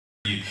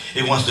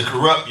It wants to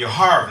corrupt your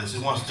harvest.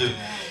 It wants to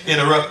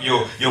interrupt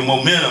your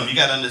momentum. You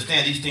got to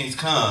understand these things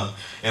come,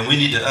 and we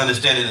need to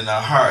understand it in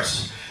our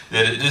hearts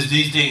that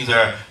these things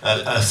are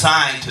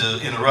assigned to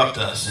interrupt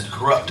us and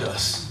corrupt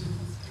us.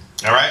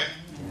 All right?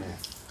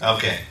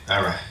 Okay.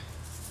 All right.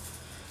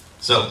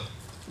 So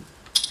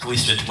we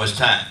spent too much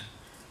time.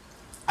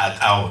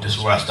 This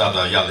is where I stopped.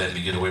 Y'all let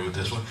me get away with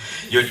this one.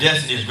 Your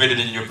destiny is greater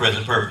than your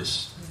present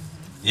purpose.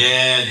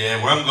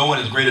 Yeah. Where I'm going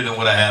is greater than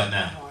what I have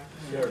now.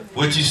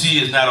 What you see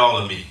is not all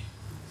of me.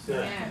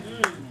 Yep.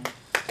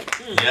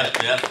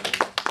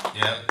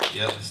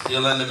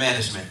 Still under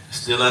management.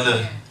 Still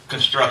under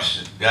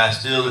construction. God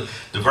still,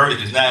 the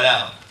verdict is not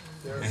out.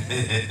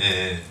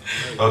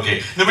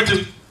 Okay. Number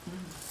 2.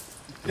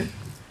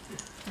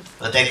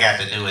 What they got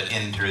to do with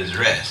enter his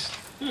rest.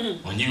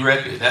 When you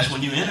that's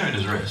when you enter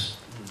his rest.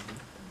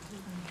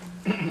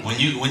 When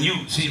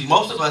you see,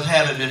 most of us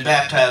haven't been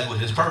baptized with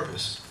his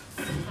purpose.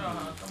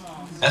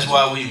 That's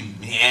why we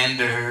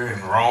meander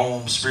and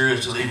roam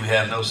spiritually. We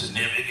have no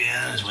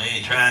significance. We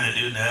ain't trying to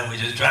do nothing. We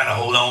just trying to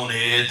hold on to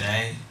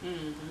everything.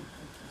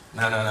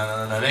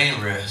 No. They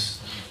ain't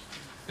rest.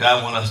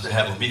 God wants us to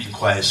have a meek and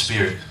quiet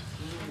spirit.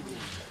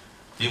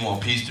 He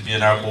wants peace to be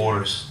in our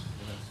borders.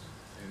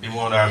 He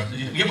wants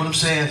you get what I'm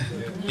saying?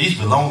 These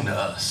belong to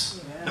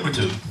us. Number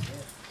 2.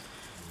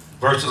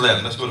 Verse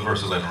 11. Let's go to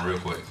verse 11 real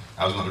quick.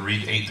 I was going to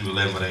read 8 through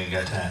 11, but I ain't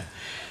got time.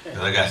 Because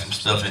I got some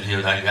stuff in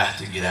here that I got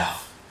to get out.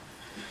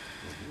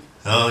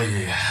 Oh,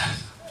 yeah.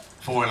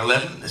 4 and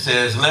 11, it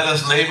says, let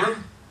us labor,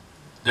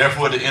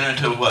 therefore to enter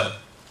into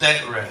what?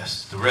 That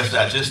rest. The rest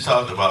I just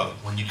talked about.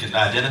 When you can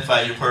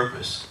identify your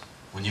purpose.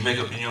 When you make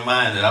up in your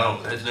mind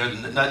that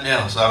there's nothing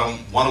else. I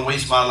don't want to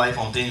waste my life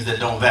on things that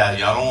don't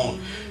value.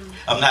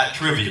 I'm not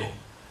trivial.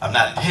 I'm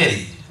not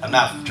petty. I'm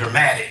not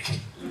dramatic.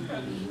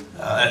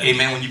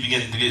 Amen. When you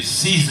begin to get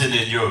seasoned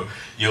in your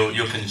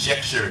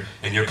conjecture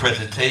and your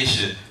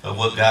presentation of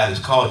what God has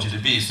called you to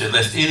be. He said,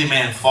 lest any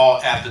man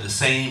fall after the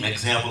same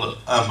example of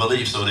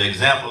unbelief. So the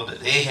example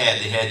that they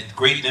had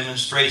great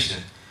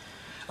demonstration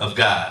of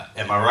God.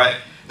 Am I right?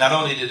 Not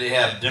only did they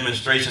have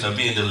demonstration of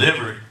being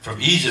delivered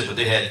from Egypt, but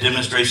they had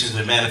demonstrations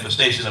and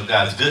manifestation of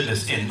God's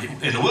goodness in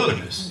the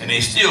wilderness. And they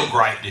still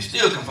gripe, they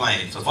still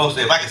complain. So folks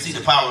say, if I can see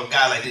the power of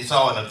God like they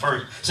saw in the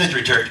first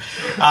century church,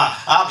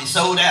 I'll be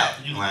sold out.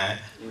 You lying.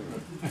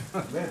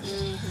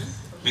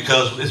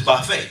 Because it's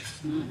by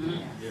faith.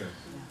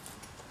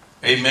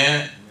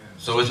 Amen.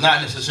 So it's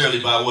not necessarily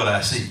by what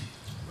I see.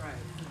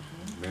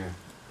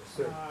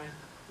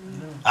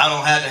 I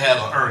don't have to have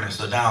an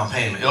earnest, a down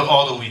payment,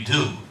 although we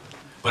do.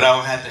 But I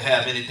don't have to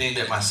have anything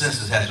that my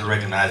senses have to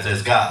recognize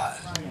as God.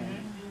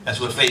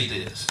 That's what faith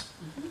is.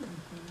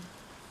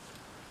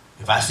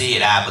 If I see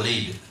it, I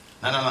believe it.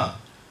 No.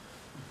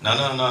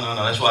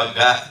 That's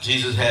why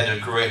Jesus had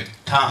to correct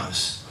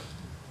Thomas.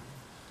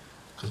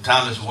 Because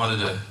Thomas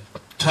wanted to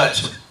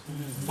touch it.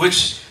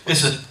 Which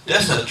that's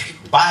a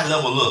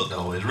bi-level look,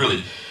 though. It's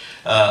really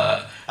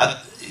kind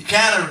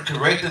of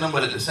correcting him,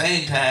 but at the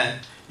same time,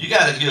 you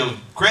got to give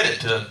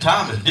credit to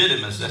Thomas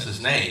Didymus. That's his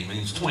name. It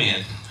means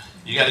twin.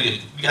 You got to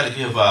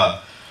give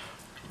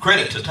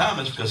credit to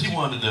Thomas because he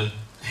wanted to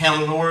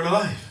handle the word of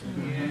life,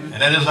 and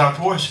that is our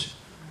portion.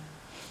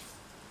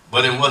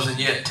 But it wasn't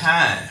yet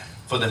time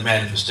for the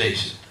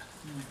manifestation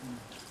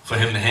for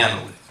him to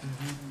handle it.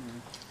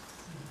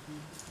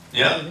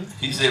 Yeah,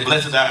 he said,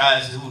 "Blessed are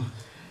eyes who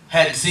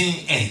hadn't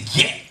seen and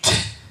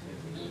yet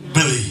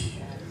believe."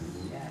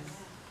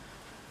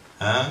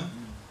 Huh?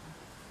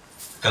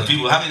 Because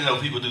how many know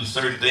people do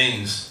certain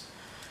things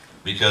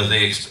because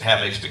they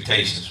have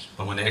expectations,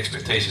 but when the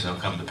expectations don't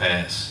come to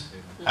pass,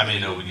 how many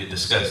know we get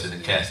disgusted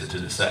and cast it to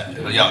the side?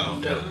 Well, y'all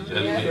know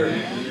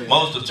that.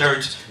 Most of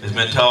church has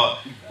been taught,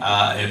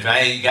 if I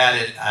ain't got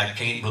it, I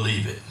can't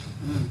believe it.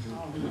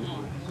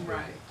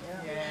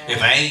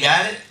 If I ain't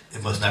got it,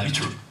 it must not be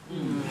true.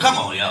 Come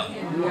on, y'all.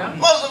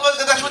 Most of us,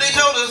 that's what they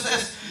told us.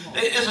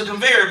 It's a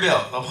conveyor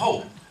belt of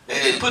hope.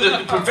 They put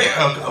a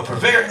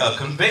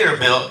conveyor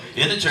belt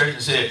in the church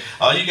and said,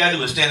 all you got to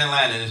do is stand in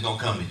line and it's going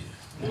to come to you.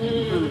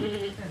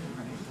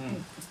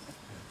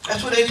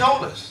 That's what they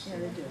told us.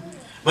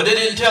 But they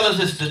didn't tell us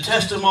it's the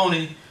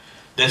testimony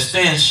that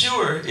stands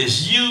sure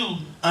is you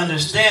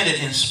understand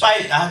it in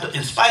spite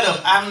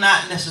of I'm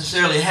not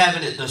necessarily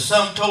having it the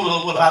sum total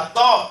of what I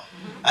thought.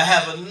 I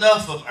have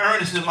enough of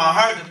earnest in my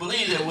heart to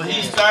believe that when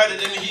he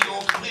started in me, he's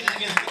going to complete it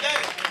against the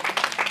day.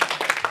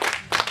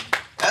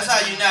 That's how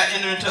you not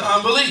enter into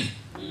unbelief.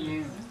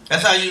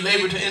 That's how you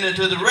labor to enter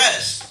into the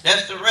rest.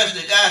 That's the rest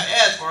that God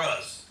has for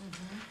us.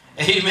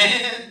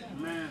 Amen.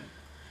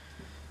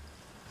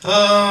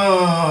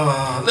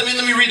 Let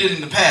me read it in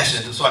the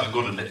Passion so I can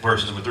go to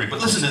verse number 3. But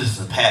listen to this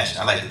in the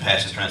Passion. I like the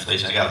Passion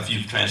translation. I got a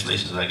few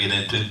translations I get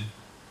into.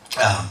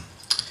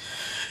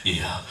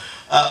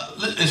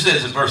 It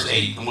says in verse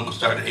 8, and we're going to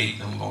start at 8,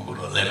 and then we're going to go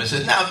to 11. It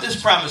says, now if this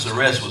promise of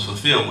rest was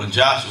fulfilled when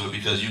Joshua,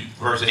 because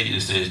verse 8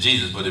 it says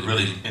Jesus, but it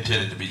really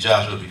intended to be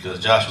Joshua because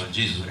Joshua and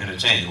Jesus were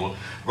interchangeable,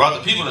 brought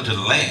the people into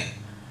the land,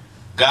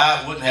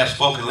 God wouldn't have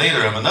spoken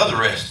later of another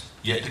rest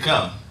yet to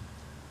come.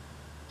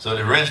 So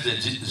the rest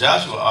that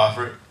Joshua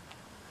offered,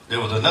 there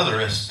was another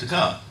rest to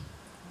come.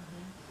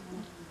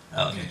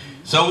 Okay.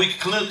 So we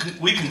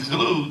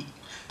conclude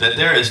that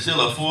there is still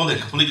a full and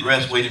complete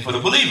rest waiting for the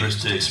believers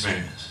to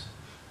experience.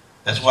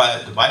 That's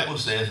why the Bible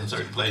says in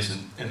certain places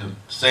in the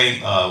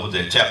same,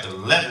 chapter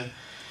 11,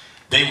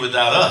 they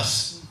without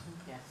us.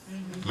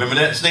 Remember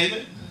that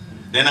statement?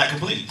 They're not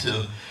complete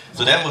till.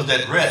 So that was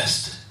that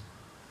rest.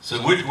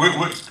 So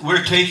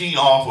we're taking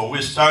off, or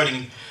we're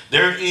starting.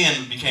 Their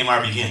end became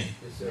our beginning.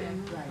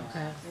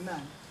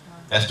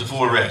 That's the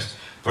full rest.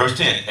 Verse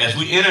 10. As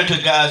we enter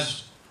into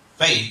God's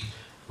faith,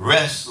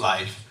 rest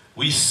life,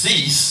 we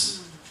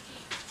cease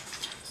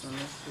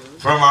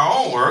from our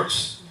own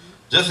works,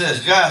 just as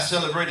God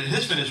celebrated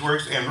his finished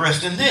works and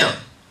rest in them.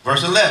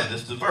 Verse 11.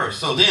 This is the verse.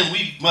 So then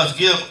we must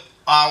give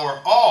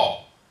our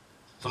all.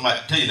 Somebody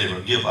tell your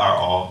neighbor, give our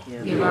all.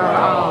 Give our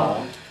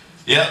all.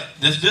 Yep,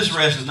 this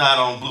rest is not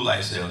on blue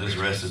light sale. This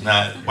rest is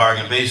not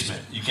bargain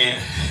basement. You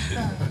can't.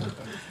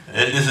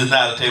 This is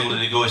not a table of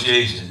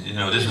negotiation. You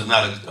know, this is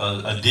not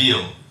a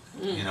deal.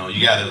 You know,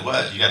 you gotta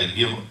what? You gotta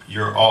give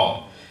your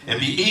all and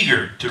be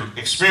eager to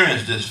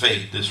experience this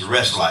faith, this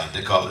rest life.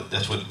 They call it.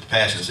 That's what the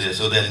Passion says.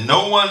 So that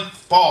no one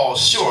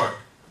falls short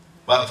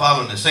by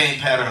following the same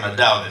pattern of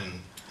doubt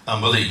and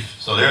unbelief.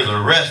 So there's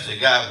a rest that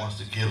God wants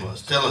to give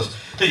us. Tell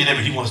your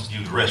neighbor he wants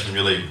you to rest from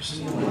your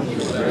labors.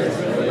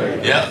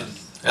 Yeah.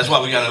 That's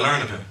why we got to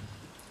learn of him.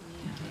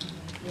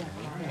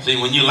 See,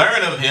 when you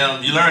learn of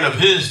him, you learn of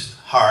his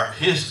heart,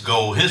 his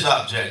goal, his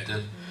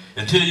objective.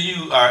 Until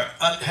you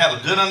have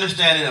a good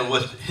understanding of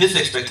what his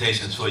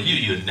expectations for you,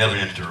 you'll never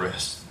enter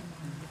rest.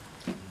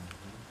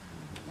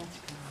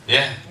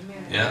 Yeah,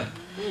 yeah.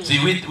 See,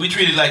 we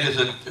treat it like it's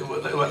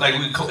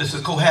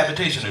a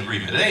cohabitation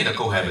agreement. It ain't a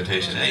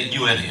cohabitation. It ain't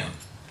you and him.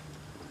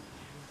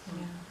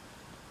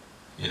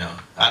 You know,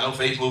 I know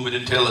Faith Movement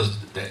didn't tell us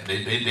that.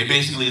 They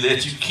basically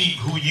let you keep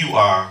who you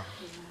are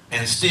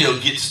and still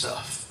get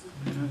stuff.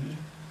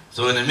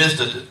 So in the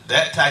midst of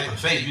that type of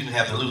faith, you didn't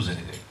have to lose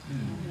anything.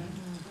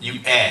 You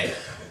add.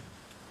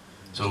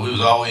 So we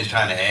was always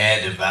trying to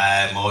add,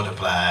 divide,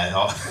 multiply.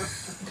 No.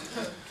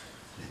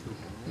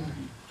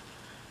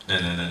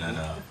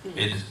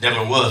 It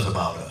never was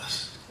about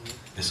us.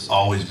 It's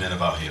always been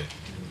about him.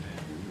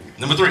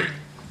 Number 3.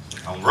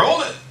 I'm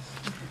rolling.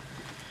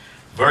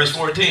 Verse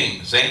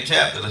 14, same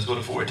chapter. Let's go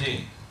to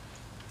 14.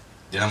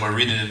 Then I'm going to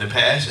read it in the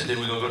Passion, and then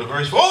we're going to go to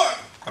verse 4.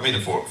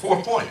 The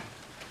fourth point.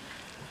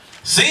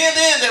 Seeing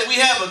then that we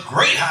have a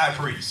great high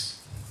priest.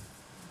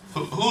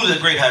 Who's the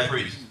great high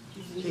priest?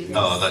 Jesus.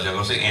 Oh, I thought you were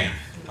going to say Aaron.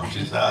 Don't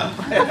you stop.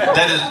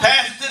 That is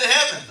passed to the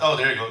heavens. Oh,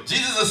 there you go.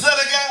 Jesus, the Son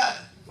of God.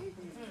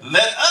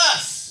 Let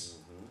us,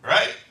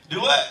 right?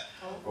 Do what?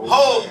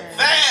 Hold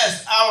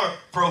fast our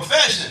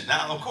profession.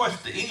 Now, of course,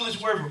 the English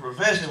word for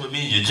profession would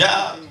mean your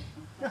job.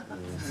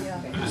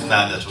 It's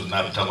not. That's what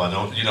I'm talking about.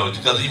 Don't, you know,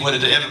 because he went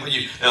into heaven, but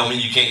I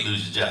mean, you can't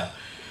lose your job.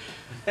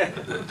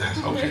 That's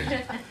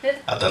okay.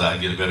 I thought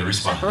I'd get a better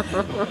response.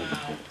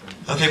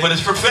 Okay, but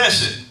it's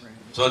profession.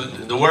 So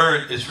the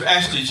word is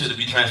actually should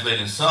be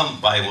translated in some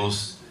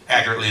Bibles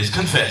accurately as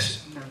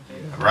confession,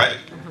 right?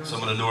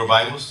 Some of the newer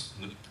Bibles,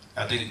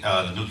 I think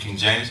the New King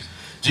James.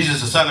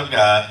 Jesus, the Son of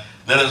God,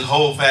 let us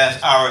hold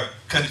fast our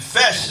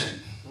confession.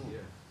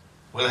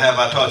 What have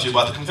I taught you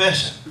about the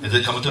confession? Is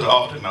it coming to the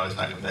altar? No, it's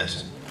not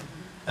confession.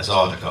 That's an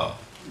altar call.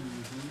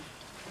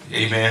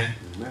 Amen.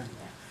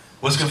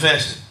 What's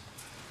confession?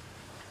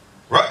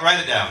 Write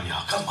it down,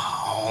 y'all. Come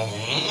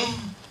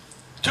on.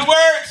 2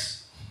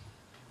 words.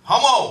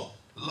 Homo.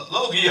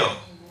 Logio.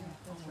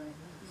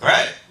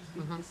 Right?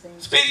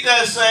 Speak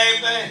that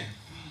same thing.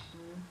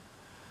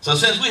 So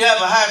since we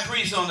have a high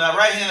priest on the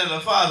right hand of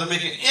the Father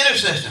making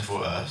intercession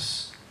for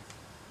us,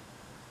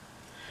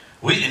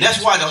 and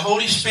that's why the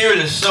Holy Spirit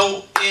is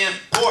so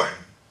important.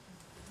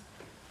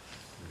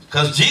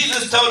 Because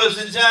Jesus told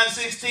us in John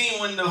 16,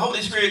 when the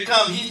Holy Spirit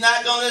comes, he's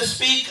not going to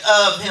speak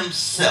of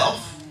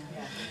himself.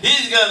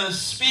 He's going to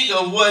speak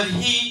of what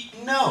he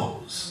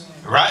knows,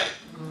 right?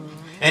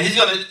 And he's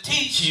going to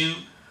teach you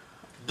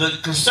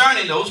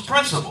concerning those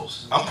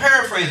principles. I'm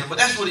paraphrasing, but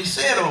that's what he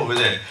said over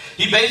there.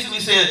 He basically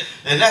said,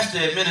 and that's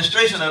the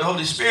administration of the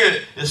Holy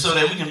Spirit, is so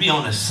that we can be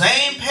on the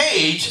same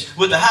page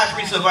with the high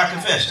priest of our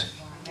confession.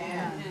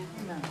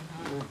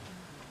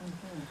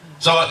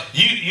 So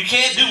you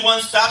can't do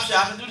one-stop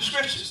shop and do the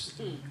scriptures.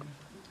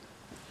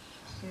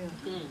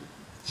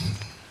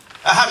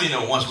 How many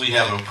know once we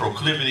have a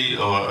proclivity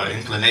or an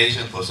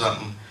inclination for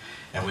something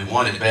and we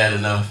want it bad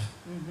enough,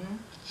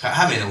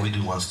 how many know we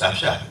do one-stop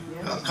shopping?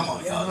 Oh, come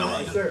on, y'all know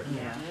I do.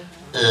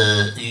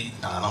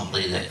 No, I don't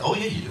believe that. Oh,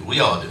 yeah, you do. We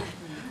all do.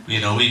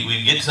 You know,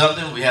 we get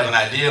something, we have an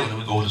idea, and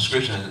we go to the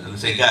scripture and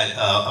say,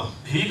 God,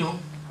 here you go.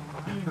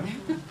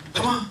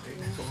 Come on.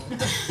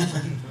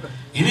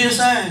 Give me a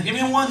sign. Give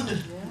me a wonder.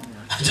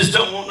 I just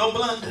don't want no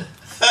blunder.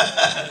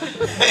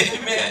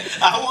 Amen.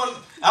 I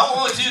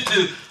want you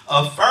to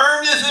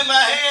affirm this in my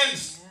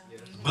hands.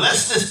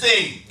 Bless this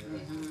thing.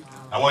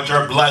 I want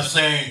your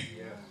blessing.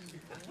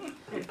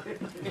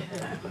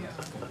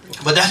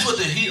 But that's what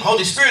the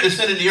Holy Spirit is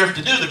sent in the earth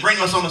to do, to bring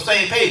us on the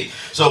same page.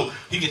 So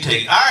he can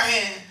take our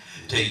hand,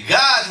 take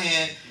God's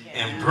hand,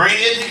 and Bring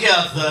it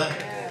together.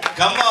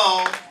 Come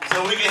on.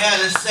 So we can have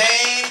the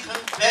same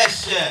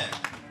confession.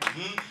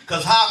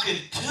 Because how can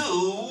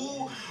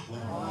two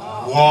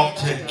walk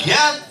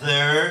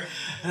together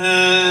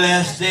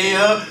unless they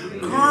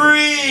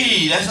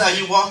agree? That's how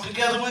you walk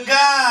together with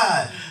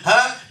God.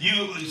 Huh?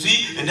 You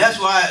see, and that's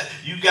why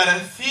you got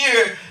to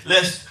fear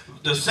lest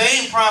the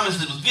same promise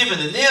that was given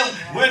to them,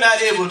 we're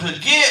not able to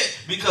get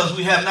because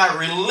we have not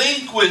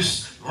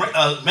relinquished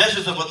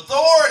measures of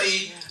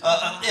authority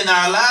in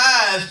our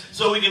lives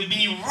so we can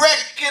be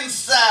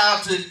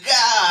reconciled to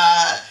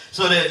God,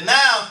 so that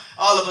now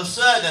all of a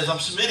sudden as I'm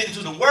submitting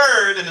to the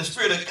word and the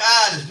Spirit of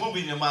God is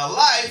moving in my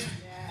life,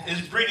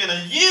 is bringing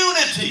a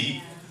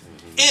unity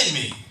in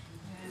me.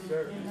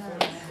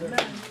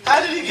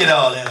 How did he get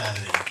all that out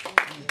of there?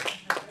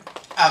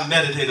 I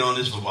meditated on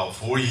this for about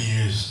 4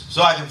 years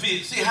so I can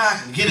see how I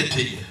can get it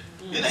to you.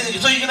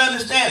 So you can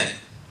understand it.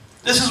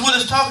 This is what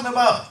it's talking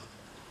about.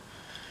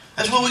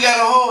 That's what we got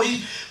to hold.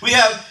 We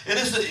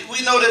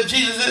know that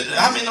Jesus.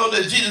 How many know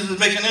that Jesus is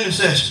making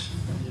intercession?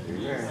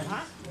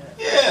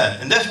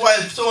 Yeah, and that's why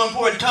it's so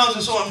important. Tongues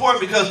are so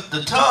important because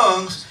the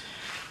tongues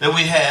that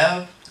we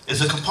have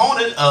is a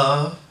component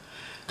of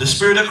the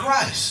Spirit of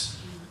Christ,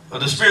 or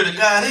the Spirit of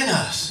God in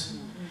us.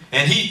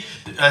 And he,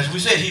 as we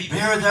said, he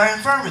beareth our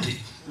infirmity.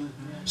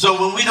 So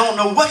when we don't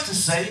know what to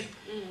say,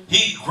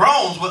 he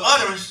groans with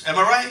utterance. Am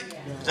I right?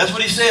 That's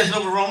what he says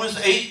over Romans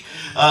 8,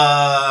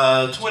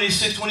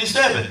 26,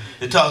 27.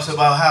 It talks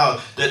about how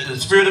that the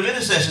spirit of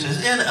intercession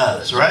is in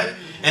us, right?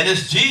 And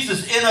it's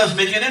Jesus in us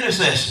making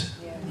intercession.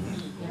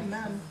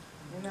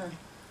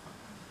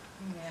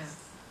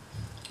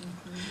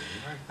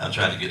 I'm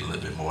trying to get a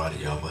little bit more out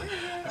of y'all, but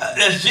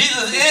it's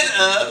Jesus in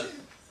us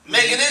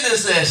making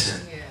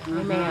intercession.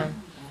 Amen.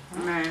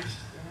 Amen.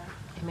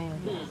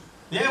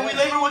 Yeah, we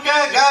labor with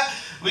God.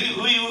 We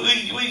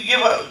give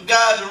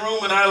God the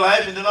room in our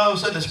life, and then all of a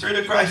sudden the Spirit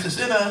of Christ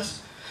is in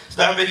us.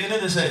 Start making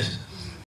intercession.